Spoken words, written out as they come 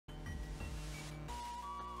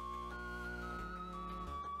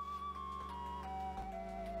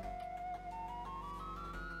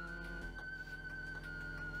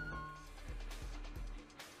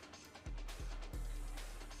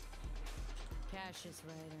Cassius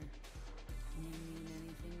Rider. Name mean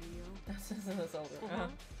anything to you? That's older.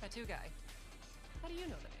 Tattoo guy. How do you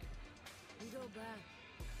know the name? We go back.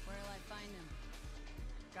 Where'll I find him?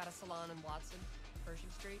 Got a salon in Watson, Pershing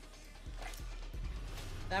Street.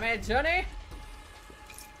 Damn it, Johnny!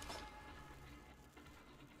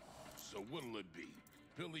 So what'll it be?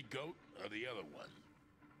 Billy Goat or the other one?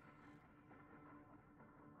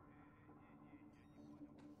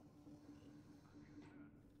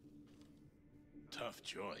 Tough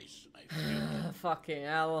choice, I feel. Fucking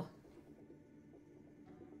hell.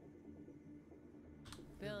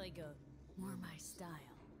 Billy Goat. More my style.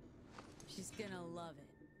 She's gonna love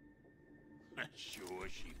it. Sure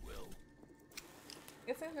she will.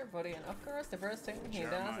 It's in her body, and of course, the first thing he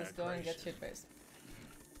Jeremiah does is go and get Grayson. shit-faced.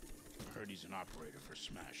 Heard he's an operator for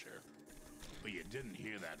Smasher. But you didn't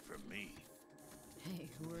hear that from me. Hey,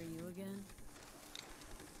 who are you again?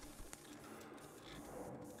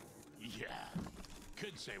 Yeah.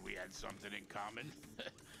 Could say we had something in common.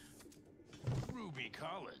 Ruby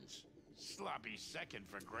Collins. Sloppy second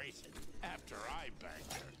for Grayson after I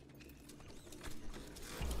banged her.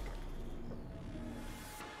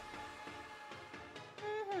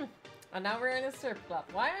 And now we're in a strip club.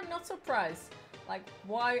 Why I'm not surprised? Like,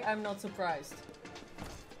 why I'm not surprised?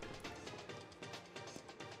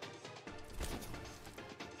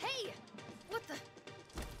 Hey! What the?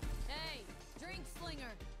 Hey, drink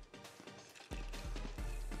slinger.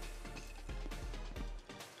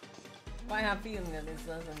 I have a feeling that this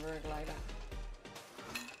doesn't work like that.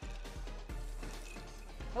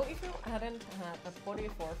 Oh, if you hadn't had a body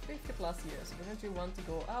for 50 plus years, wouldn't you want to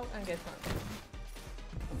go out and get fun?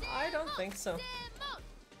 I don't think so.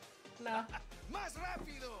 No.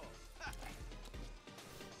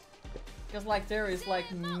 Because like there is like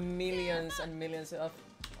millions and millions of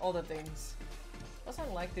other things.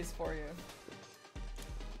 Doesn't like this for you.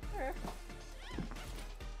 Here.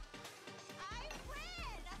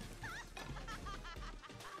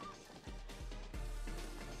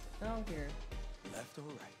 Oh dear. Left or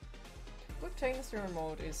right? Good things the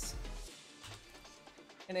remote is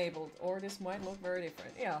enabled, or this might look very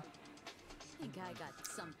different. Yeah. I think I got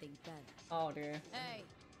something better. Oh dear. Hey,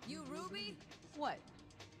 you Ruby? What?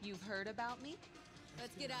 You've heard about me?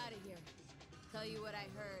 Let's get out of here. Tell you what I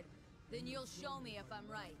heard. Then you'll show me if I'm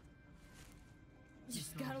right.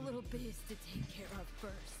 Just got a little biz to take care of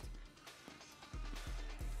first.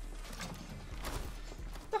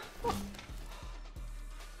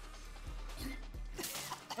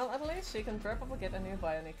 Well, at least she can probably get a new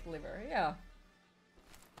bionic liver. Yeah.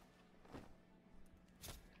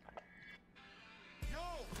 Yo!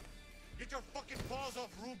 Get your fucking paws off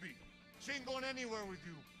Ruby. She ain't going anywhere with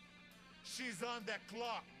you. She's on that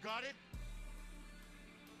clock. Got it?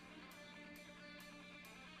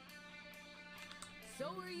 So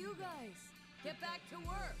are you guys. Get back to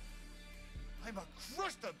work. I'ma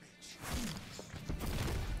crush the bitch.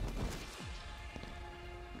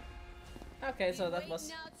 Okay, so that was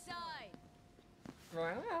Waiting outside.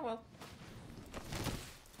 right. Yeah, well.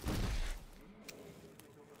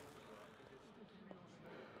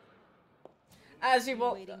 As she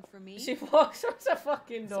walks, Waiting for me? she walks through the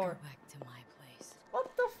fucking Let's door. go back to my place. What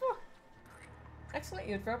the fuck? Actually,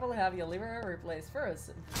 you'd probably have your liver replaced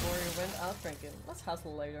first before you went out drinking. Let's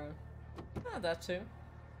hustle later. Ah, that too.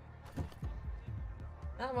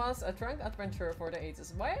 That was a drunk adventure for the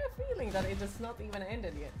ages. Why am I feeling that it has not even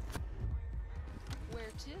ended yet? Where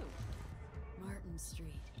to? Martin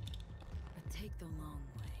Street. But take the long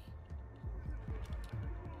way.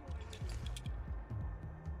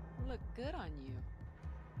 Look good on you.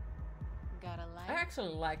 Got a I light?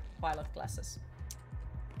 actually like pilot classes.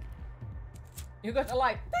 You got a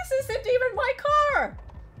light. This isn't even my car!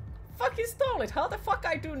 Fuck, he stole it. How the fuck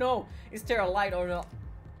I do know? Is there a light or not?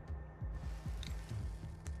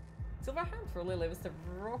 Silver Hand truly lives the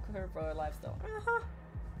rocker boy lifestyle.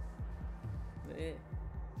 Eh.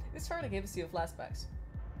 This surely gives you flashbacks.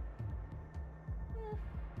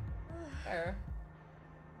 Fair.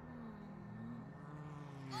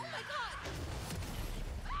 Oh my god!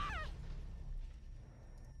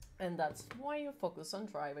 And that's why you focus on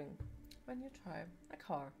driving when you drive a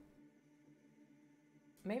car.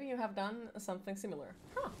 Maybe you have done something similar.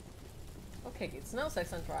 Huh. Okay, kids, no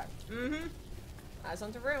sex and drive. Mm-hmm. Eyes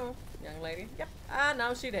on the room, young lady. Yep. Ah,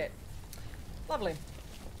 now she did. Lovely.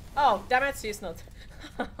 Oh, damn it, she's not.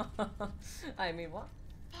 I mean, what?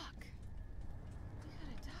 Fuck. We could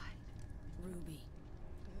have died. Ruby.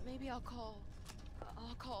 Maybe I'll call.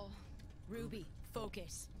 Ruby,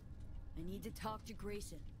 focus. I need to talk to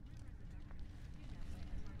Grayson.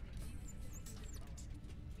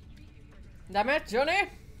 Damn it, Johnny!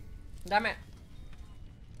 Damn it.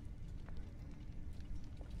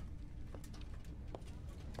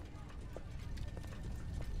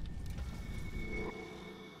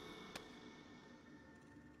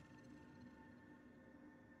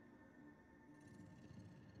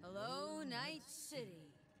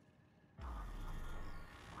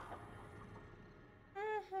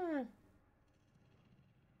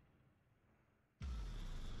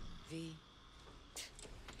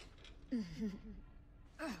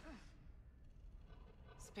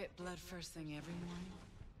 Spit blood first thing every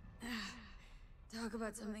morning? Talk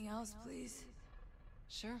about something else, please.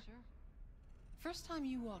 Sure. First time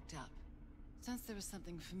you walked up, sensed there was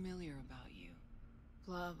something familiar about you.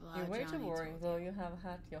 Blah blah. You're way too Johnny boring, told though you have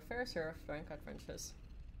had your fair share of drunk adventures.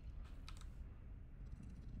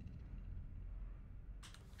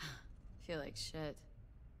 Feel like shit.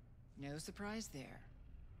 No surprise there.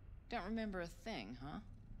 Don't remember a thing, huh?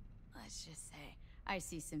 Let's just say I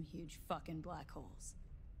see some huge fucking black holes.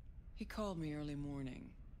 He called me early morning.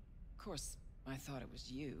 Of course, I thought it was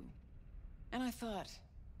you. And I thought,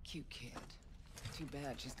 cute kid. Too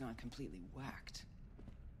bad she's gone completely whacked.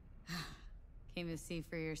 Came to see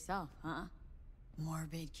for yourself, huh?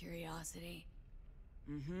 Morbid curiosity.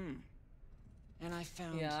 Mm-hmm. And I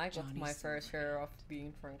found Yeah, I got Johnny my fair somewhere. share of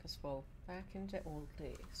being drunk as well, back in the old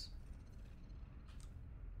days.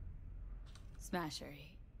 Smasher,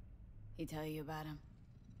 he tell you about him?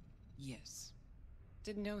 Yes.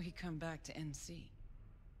 Didn't know he'd come back to NC.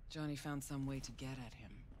 Johnny found some way to get at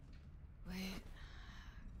him. Wait,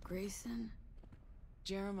 Grayson?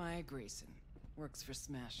 Jeremiah Grayson. Works for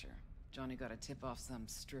Smasher. Johnny got a tip off some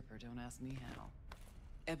stripper, don't ask me how.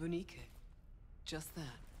 Ebonique. Just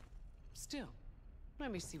that. Still,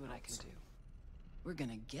 let me see what I can do. We're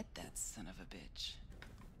gonna get that son of a bitch.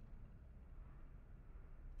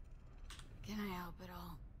 Can I help at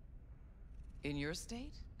all? In your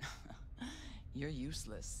state? You're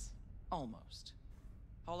useless. Almost.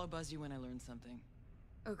 I'll buzz you when I learn something.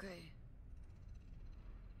 Okay.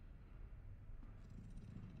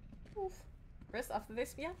 Oof. Rest after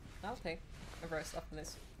this? Yeah, I'll take a rest after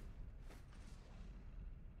this.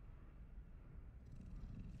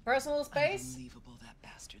 Personal space? Unbelievable that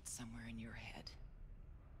bastard's somewhere in your head.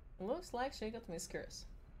 Looks like she got whiskers.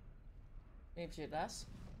 Maybe she does.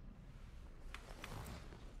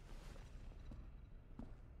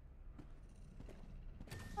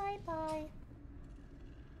 Bye bye.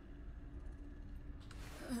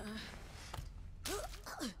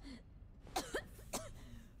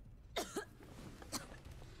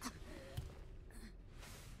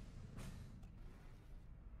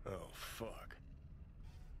 Oh, fuck.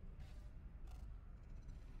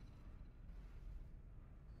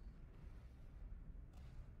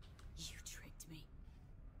 You tricked me.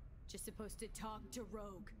 Just supposed to talk to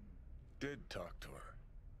Rogue. Did talk to her.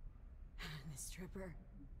 The stripper.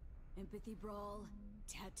 Empathy brawl.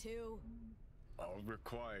 Tattoo. All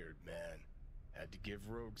required, man. Had to give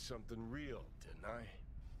Rogue something real, didn't I?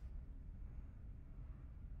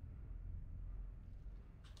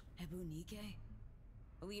 Ebonique?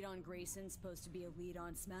 A lead on Grayson supposed to be a lead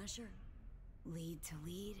on Smasher? Lead to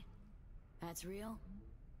lead? That's real?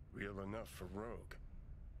 Real enough for Rogue.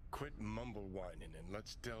 Quit mumble whining and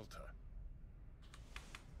let's Delta.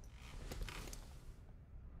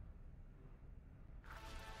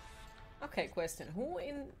 Okay, question. Who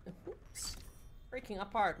in whose freaking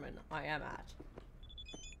apartment I am at?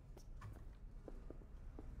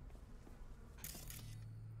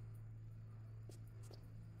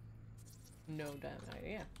 No damn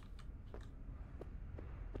idea.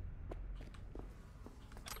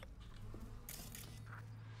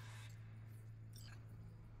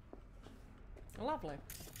 Lovely.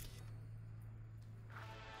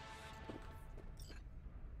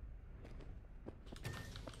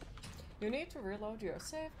 You need to reload your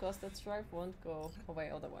save, cause that drive won't go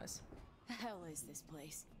away otherwise. The hell is this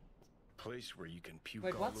place? Place where you can puke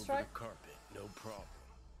Wait, all what over strike? the carpet, no problem.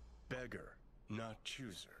 Beggar, not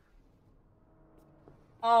chooser.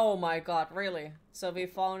 Oh my god, really? So we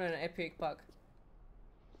found an epic bug.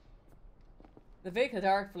 The big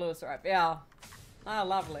dark blue stripe, yeah. Ah,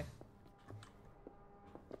 lovely.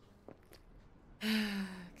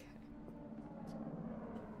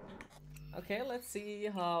 Okay, let's see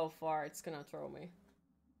how far it's gonna throw me.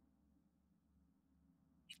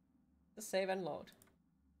 Just save and load.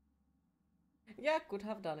 Yeah, could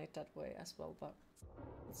have done it that way as well, but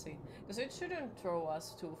let's see. Because it shouldn't throw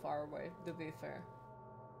us too far away, to be fair.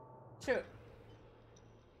 Shoot.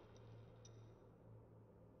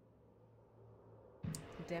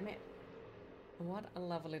 Damn it. What a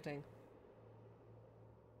lovely thing.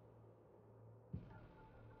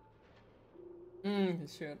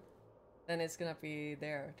 Shoot. Then it's gonna be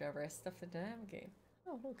there the rest of the damn game.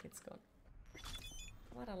 Oh, look, it's gone.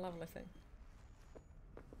 What a lovely thing.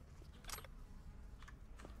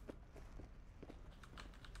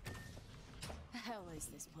 The hell is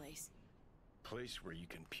this place? Place where you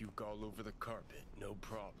can puke all over the carpet, no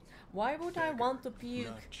problem. Why would I Beggar, want to puke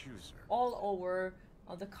not chooser. all over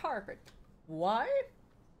on the carpet? Why?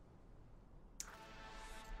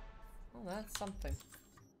 Oh, that's something.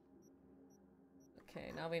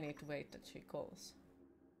 Okay, now we need to wait that she calls.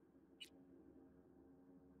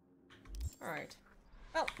 Alright.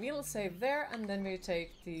 Well, we'll save there and then we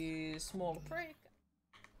take the small break.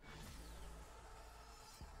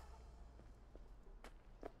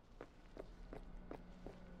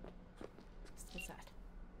 Still sad.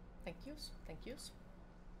 Thank yous. Thank yous.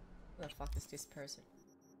 Who the fuck is this person?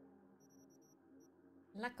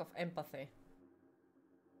 Lack of empathy.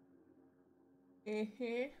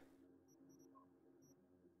 Okay.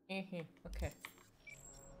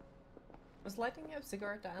 Was lighting a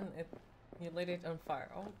cigarette and you lit it on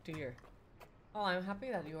fire. Oh dear. Well, I'm happy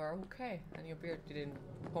that you are okay and your beard didn't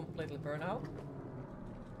completely burn out.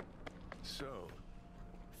 So,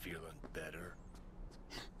 feeling better?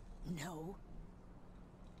 No.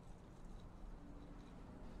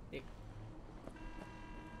 Dick.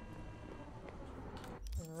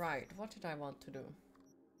 Right, what did I want to do?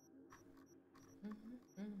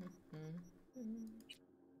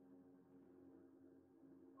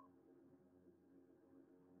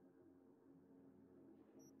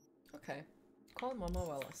 Okay, call Mama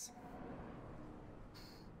Wallace.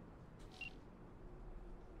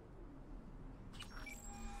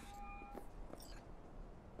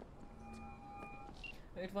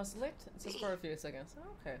 It was lit just for a few seconds.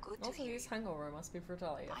 Okay. Good to Also, hear his you. hangover must be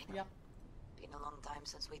brutal. I know. Yep. Been a long time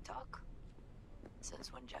since we talked.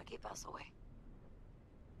 Since when Jackie passed away.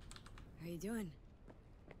 How you doing?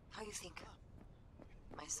 How you think?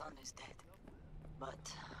 My son is dead.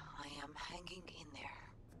 But I am hanging in there.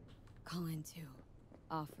 Calling to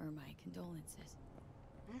offer my condolences.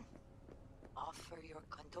 Offer your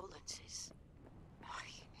condolences.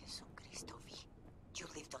 Ay, Jesucristo vi. You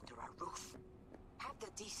lived under our roof. Have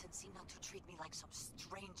the decency not to treat me like some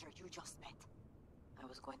stranger you just met. I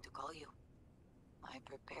was going to call you. I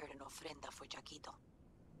prepared an ofrenda for Jaquito.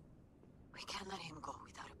 We can't let him go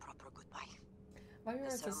without a proper goodbye. Why you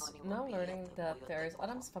are just now learning that there is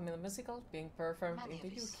Adam's Family musical being performed in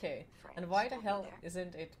the UK, and why the hell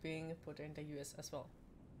isn't it being put in the US as well?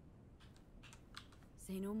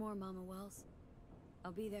 Say no more, Mama Wells.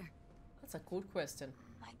 I'll be there. That's a good question.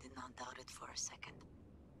 I did not doubt it for a second.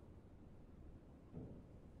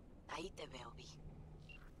 Ahí te veo, Vi.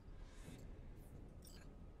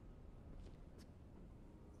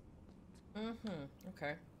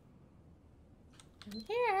 Okay. And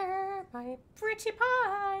here, my pretty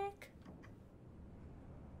pike!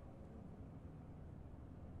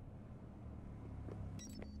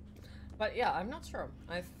 But yeah, I'm not sure.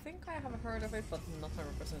 I think I have heard of it, but not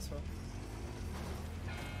 100% sure.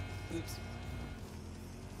 Oops.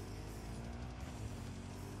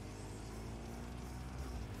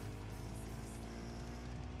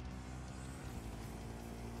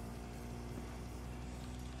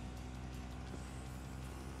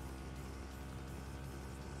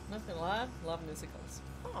 Not gonna lie, love musicals.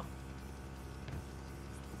 Oh.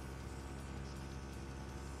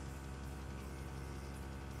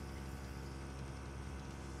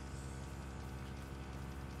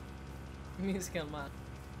 Musical man.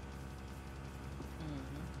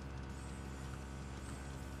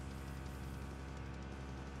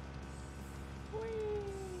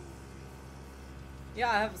 Yeah,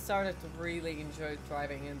 I have started to really enjoy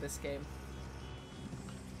driving in this game.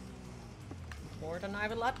 More than I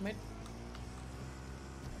will admit.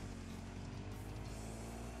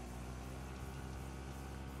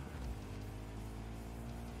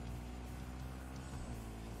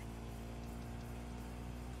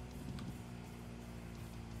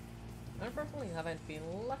 Unfortunately, I haven't been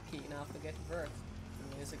lucky enough to get work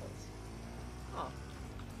in musicals. Oh.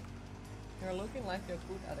 You're looking like you're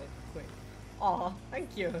good at it. Quick. Aw,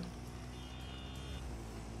 thank you.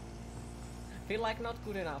 Feel like not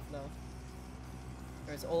good enough though.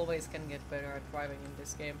 There's always can get better at driving in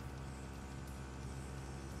this game.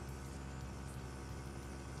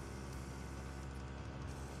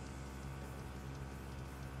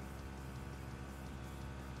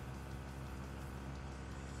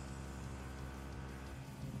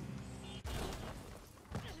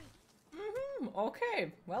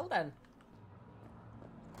 Okay, well then.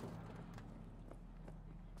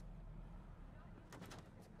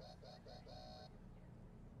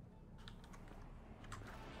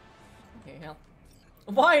 Okay, hell.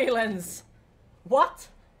 Violence! What?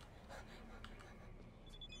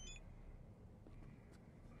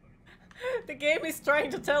 The game is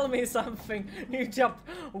trying to tell me something. You jumped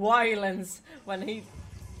violence when he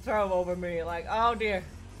drove over me. Like, oh dear.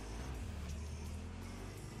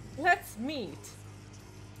 Let's meet.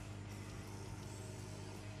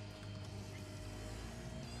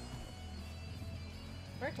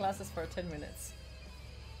 Wear classes for 10 minutes.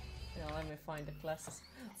 Yeah, let me find the classes.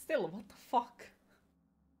 Still, what the fuck?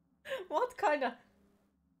 What kind of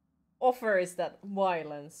offer is that?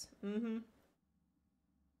 Violence. Mm-hmm.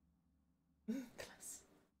 Glass.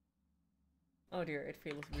 Oh dear, it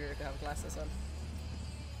feels weird to have glasses on.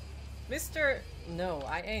 Mr. No,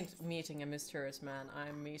 I ain't meeting a mysterious man.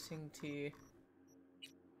 I'm meeting to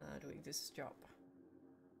doing this job.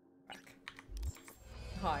 Back.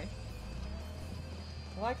 Hi.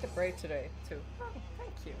 I like the braid today too. Oh,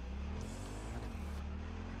 thank you.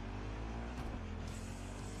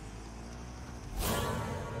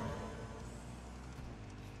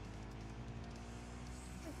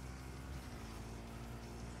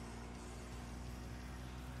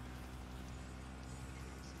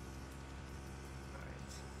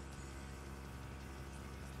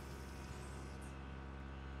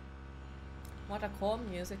 What a calm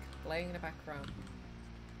music playing in the background.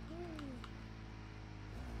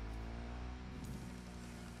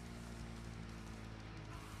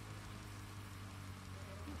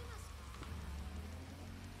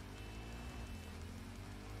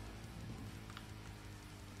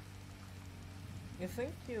 You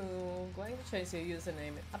think you're going to change your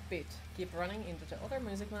username a bit? Keep running into the other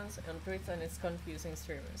music ones on Twitch and it's confusing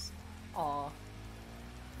streamers. Aw.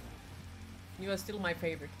 You are still my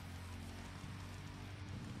favorite.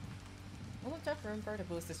 Will the chat remember to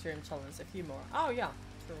boost the stream challenge a few more? Oh yeah,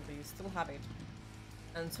 true, we still have it.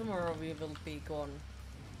 And tomorrow we will be gone.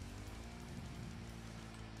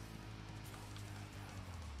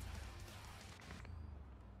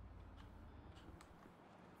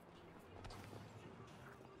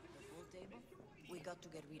 We got to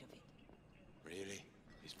get rid of it. Really?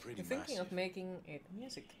 He's pretty You're thinking massive. of making it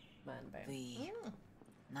music, man, babe.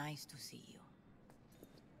 Nice to see you.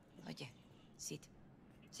 Oye, sit.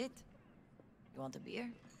 Sit. You want a beer?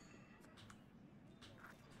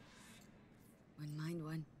 Wouldn't mind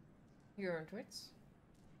one. You're on Twitch?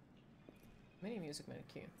 Mini music man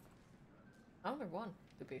queue. Only one,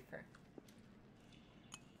 to be fair.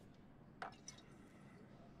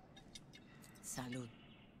 Salud.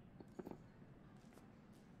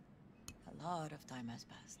 A lot of time has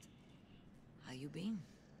passed. How you been?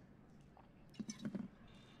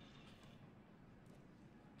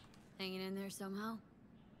 Hanging in there somehow?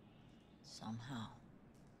 Somehow.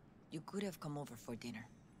 You could have come over for dinner.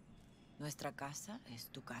 Nuestra casa es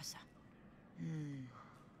tu casa.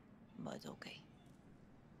 But okay.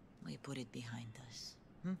 We put it behind us.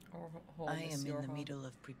 Our home I is am your in the home. middle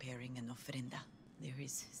of preparing an ofrenda. There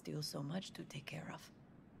is still so much to take care of.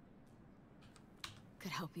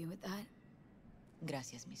 Could help you with that.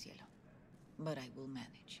 Gracias, mi cielo. But I will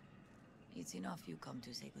manage. It's enough you come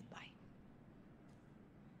to say goodbye.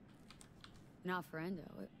 An offerenda?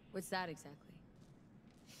 What's that exactly?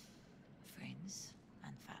 Friends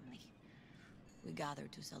and family. We gather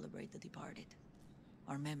to celebrate the departed.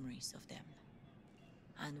 Our memories of them.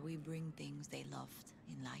 And we bring things they loved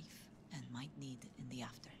in life and might need in the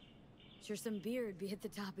after. Sure some beer would be at the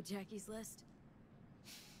top of Jackie's list.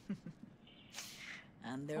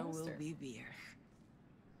 And there will Poster. be beer.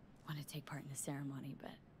 Want to take part in the ceremony,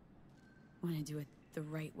 but want to do it the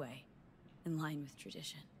right way, in line with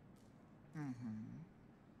tradition.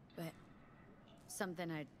 But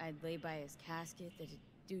something I'd lay by his casket that'd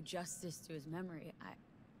do justice to his memory.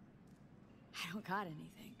 I don't got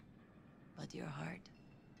anything. But your heart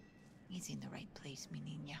is in the right place, mi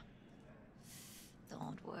niña.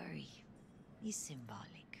 Don't worry. It's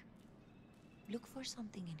symbolic. Look for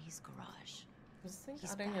something in his garage. I think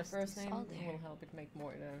His adding your past first is name all there. will help it make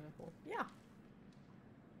more identifiable. Yeah.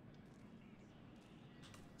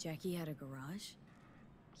 Jackie had a garage?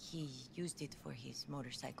 He used it for his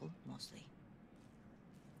motorcycle, mostly.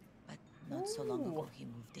 But not so long ago, he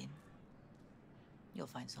moved in. You'll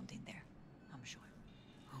find something there, I'm sure.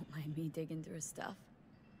 Won't mind me digging through his stuff.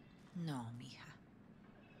 No, mija.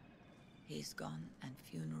 He's gone, and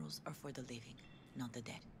funerals are for the living, not the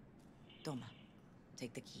dead. Toma,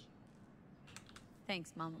 take the key.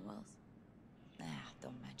 Thanks, Mama Wells.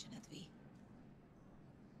 Don't mention it, V.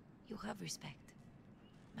 You have respect.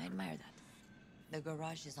 I admire that. The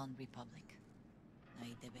garage is on Republic.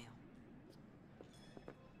 Ahí te veo.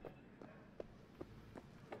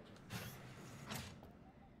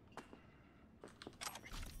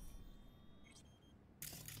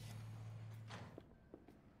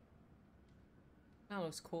 That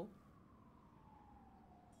looks cool.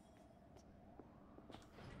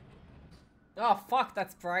 Oh fuck,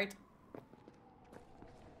 that's bright.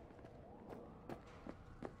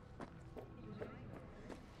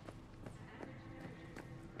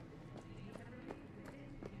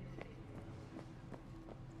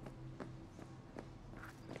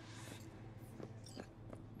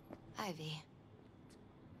 Ivy.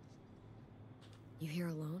 You here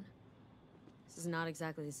alone? This is not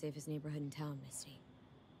exactly the safest neighborhood in town, Misty.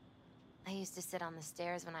 I used to sit on the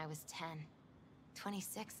stairs when I was 10.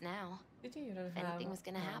 26 now. Did you don't If have anything was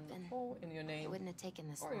gonna happen, O in your I name? wouldn't have taken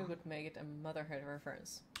this Or you long. could make it a motherhood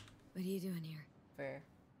reference. What are you doing here? Fair.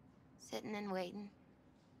 Sitting and waiting.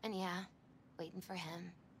 And yeah, waiting for him.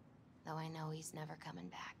 Though I know he's never coming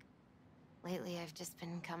back. Lately, I've just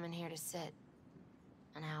been coming here to sit.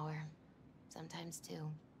 An hour. Sometimes 2.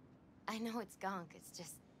 I know it's gonk, it's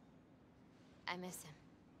just... I miss him.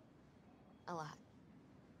 A lot.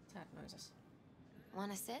 Sad noises.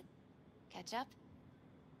 Wanna sit? Catch up?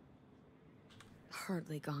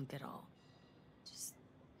 Hardly gonk at all. Just...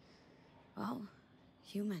 well,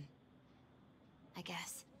 human. I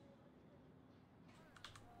guess.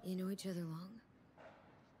 You know each other long?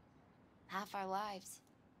 Half our lives.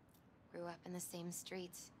 Grew up in the same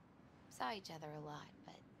streets. Saw each other a lot,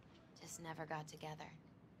 but just never got together.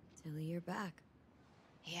 Till a year back.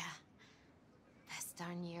 Yeah. Best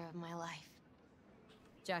darn year of my life.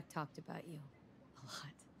 Jack talked about you. A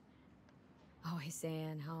lot. Always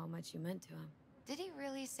saying how much you meant to him. Did he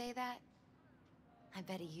really say that? I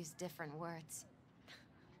bet he used different words.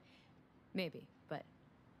 Maybe, but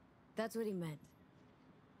that's what he meant.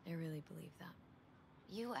 I really believe that.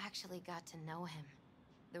 You actually got to know him.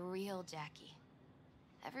 The real Jackie.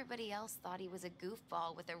 Everybody else thought he was a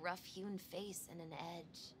goofball with a rough-hewn face and an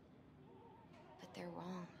edge. But they're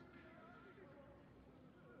wrong.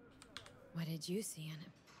 What did you see in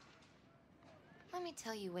him? Let me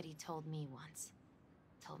tell you what he told me once.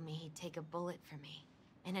 Told me he'd take a bullet for me.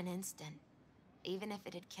 In an instant. Even if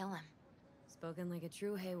it'd kill him. Spoken like a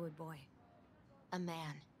true Haywood boy. A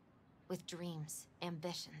man. With dreams,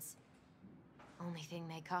 ambitions. Only thing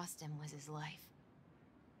they cost him was his life.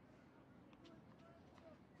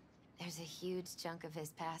 There's a huge chunk of his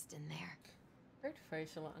past in there. Great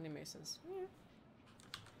facial animations. Yeah.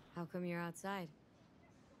 How come you're outside?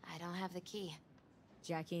 I don't have the key.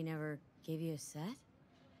 Jackie never gave you a set?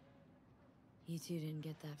 You two didn't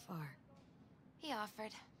get that far. He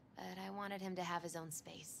offered, but I wanted him to have his own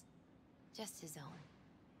space. Just his own.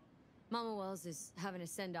 Mama Wells is having a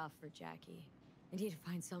send-off for Jackie. I need to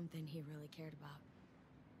find something he really cared about.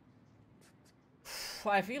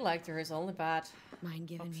 I feel like there is only bad Mind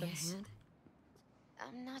giving options. me a hand?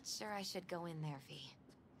 I'm not sure I should go in there, V.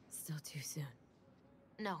 Still too soon.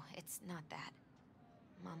 No, it's not that.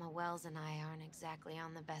 Mama Wells and I aren't exactly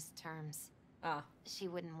on the best terms. Ah. She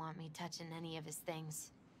wouldn't want me touching any of his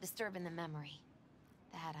things. Disturbing the memory.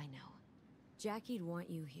 That I know. Jackie'd want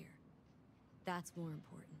you here. That's more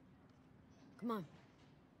important. Come on.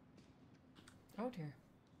 Oh dear.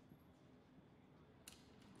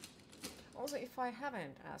 Also, if I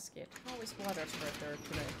haven't asked yet, how is Waterspreader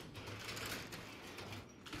today?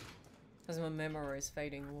 Because my memory is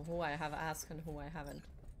fading. Who I have asked and who I haven't.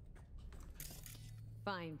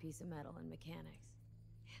 Fine piece of metal and mechanics.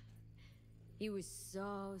 He was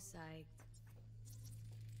so psyched.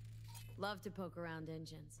 Loved to poke around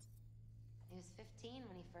engines. He was 15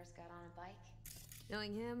 when he first got on a bike.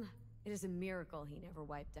 Knowing him, it is a miracle he never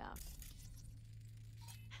wiped out.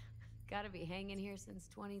 Gotta be hanging here since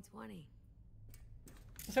 2020.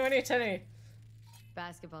 2020.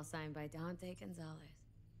 Basketball signed by Dante Gonzalez.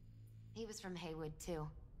 He was from Haywood, too.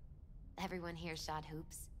 Everyone here shot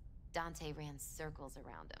hoops. Dante ran circles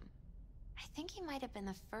around him. I think he might have been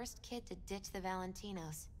the first kid to ditch the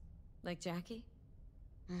Valentinos. Like Jackie?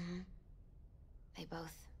 Mm-hmm. They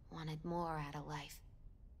both wanted more out of life.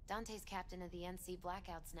 Dante's captain of the NC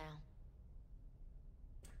Blackouts now.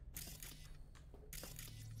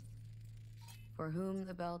 For whom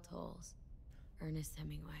the bell tolls. Ernest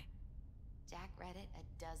Hemingway. Jack read it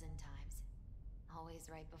a dozen times. Always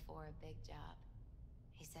right before a big job.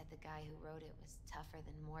 He said the guy who wrote it was tougher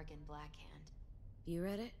than Morgan Blackhand. You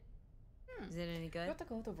read it? Is it any good? Got to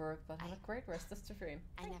go to work, but have a great rest of the stream.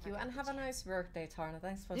 I Thank never you, got and the have a chance. nice work day, Tarna.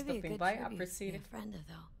 Thanks for It'd be a stopping good by. tribute Appreciate to it. your friend,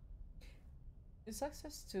 though. Use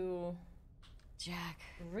access to Jack.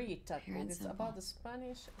 read that Pure book. and It's simple. about the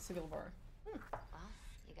Spanish Civil War. Well,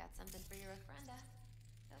 you got something for your ofrenda.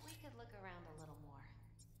 But we could look around a little more.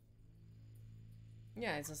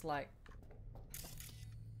 Yeah, it's just like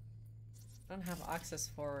I don't have access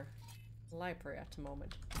for library at the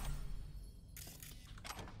moment.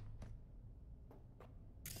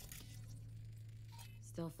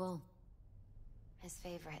 Still full. His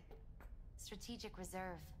favorite. Strategic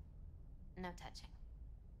Reserve. No touching.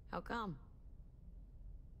 How come?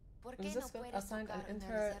 You just got assigned an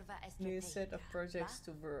entire new set of projects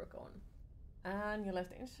to work on. And you left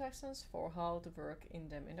the instructions for how to work in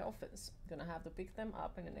them in the office. Gonna have to pick them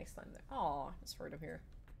up in the next time there. Aw, it's right over here.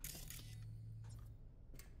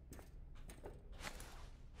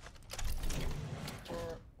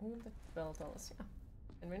 for whom the bell tolls. Yeah.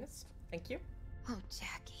 10 minutes. Thank you. Oh,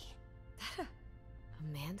 Jackie. That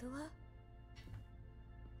a mandala?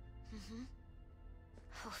 Mm-hmm.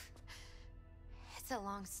 Oh, it's a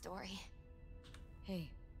long story.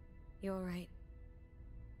 Hey, you alright?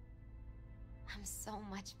 I'm so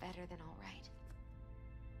much better than alright.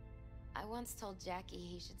 I once told Jackie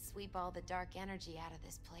he should sweep all the dark energy out of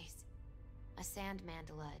this place. A sand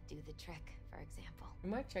mandala'd do the trick, for example. You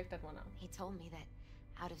might check that one out. He told me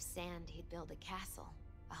that out of sand he'd build a castle,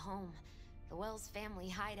 a home, the Wells family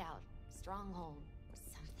hideout, stronghold, or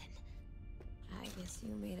something. I guess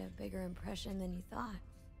you made a bigger impression than you thought.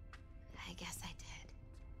 I guess I did.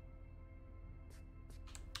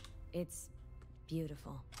 It's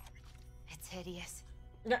beautiful. It's hideous.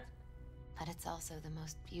 Yeah. But it's also the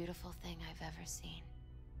most beautiful thing I've ever seen.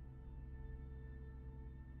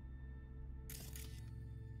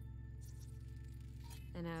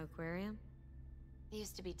 An aquarium? It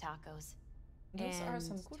used to be tacos. Those are And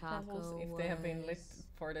some good taco puzzles if they have been lit was-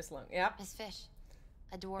 for this long. Yep. Miss Fish.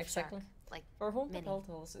 A dwarf Exactly. shark. Like, For whom the mini. bell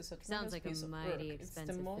tolls is a tremendous like a piece of mighty work. It's the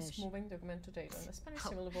expensive most fish. moving document to date on the Spanish Oh,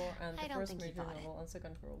 Civil War and I the don't first think he major bought it. novel on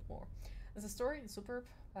Second World War. As a story, it's superb,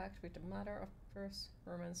 packed with a matter of verse,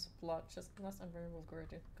 romance, plot, chestnuts, and very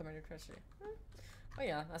vulgarity, comedy tragedy. Oh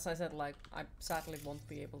yeah, as I said, like, I sadly won't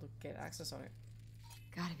be able to get access on it.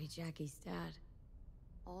 Gotta be Jackie's dad.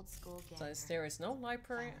 Old school ganger. Since there is no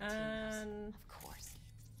library Valentinos. and Of course.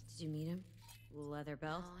 Did you meet him? Leather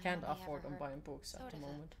belt? No, I can't only afford ever on heard buying books at sort the of a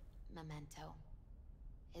moment. memento.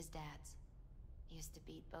 His dad's. He used to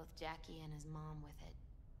beat both Jackie and his mom with it.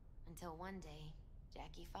 Until one day,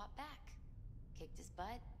 Jackie fought back. Kicked his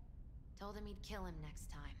butt. Told him he'd kill him next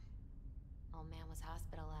time. Old man was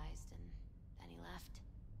hospitalized and then he left.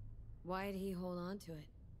 Why'd he hold on to it?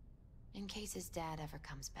 In case his dad ever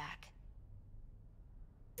comes back.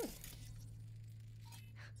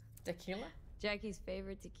 Tequila? Jackie's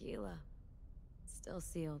favorite tequila. Still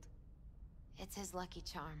sealed. It's his lucky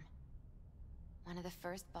charm. One of the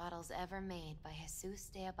first bottles ever made by Jesus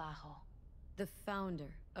de Abajo. The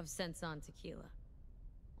founder of Senson Tequila.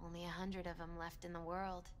 Only 100 of them left in the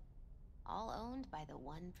world. All owned by the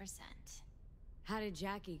 1%. How did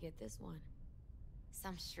Jackie get this one?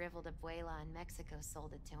 Some shriveled abuela in Mexico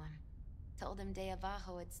sold it to him. Told him de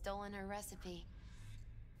Abajo had stolen her recipe.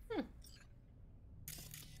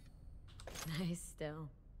 Nice still.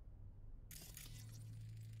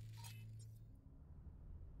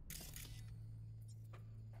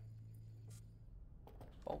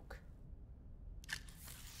 Bulk.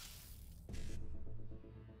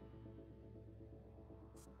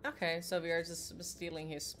 Okay, so we are just stealing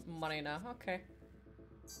his money now. Okay.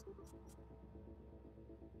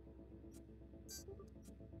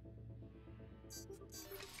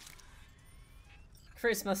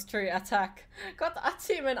 Christmas tree attack. Got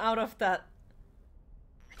achievement out of that.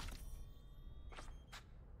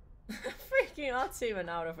 Freaking achievement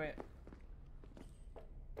out of it.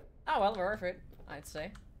 Oh well, worth it, I'd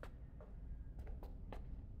say.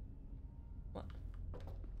 What?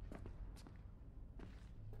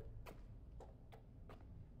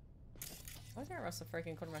 Oh, there was a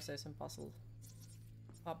freaking conversation puzzle.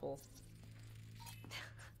 Bubble.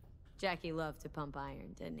 Jackie loved to pump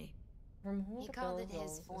iron, didn't he? From who He the called bell it his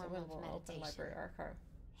rolls is form of available on Open meditation. Library Archive.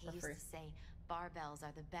 He For used free. to say barbells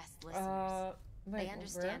are the best listeners. Wait, They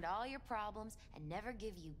understand all your problems and never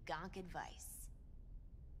give you gonk advice.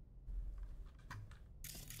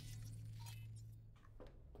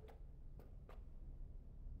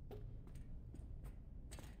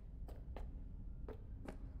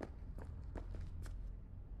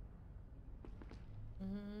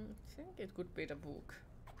 I think it could be the book.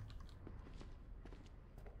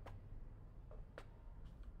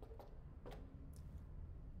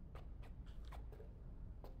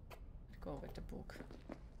 Go with the book.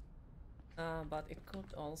 But it could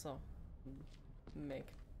also make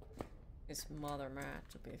his mother mad,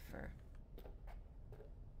 to be fair.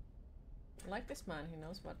 Like this man, he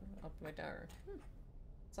knows what up with her.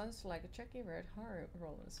 Sounds like a Jackie read Harry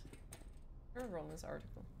Rollins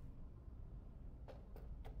article.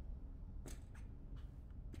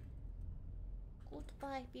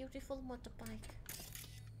 Goodbye, beautiful motorbike.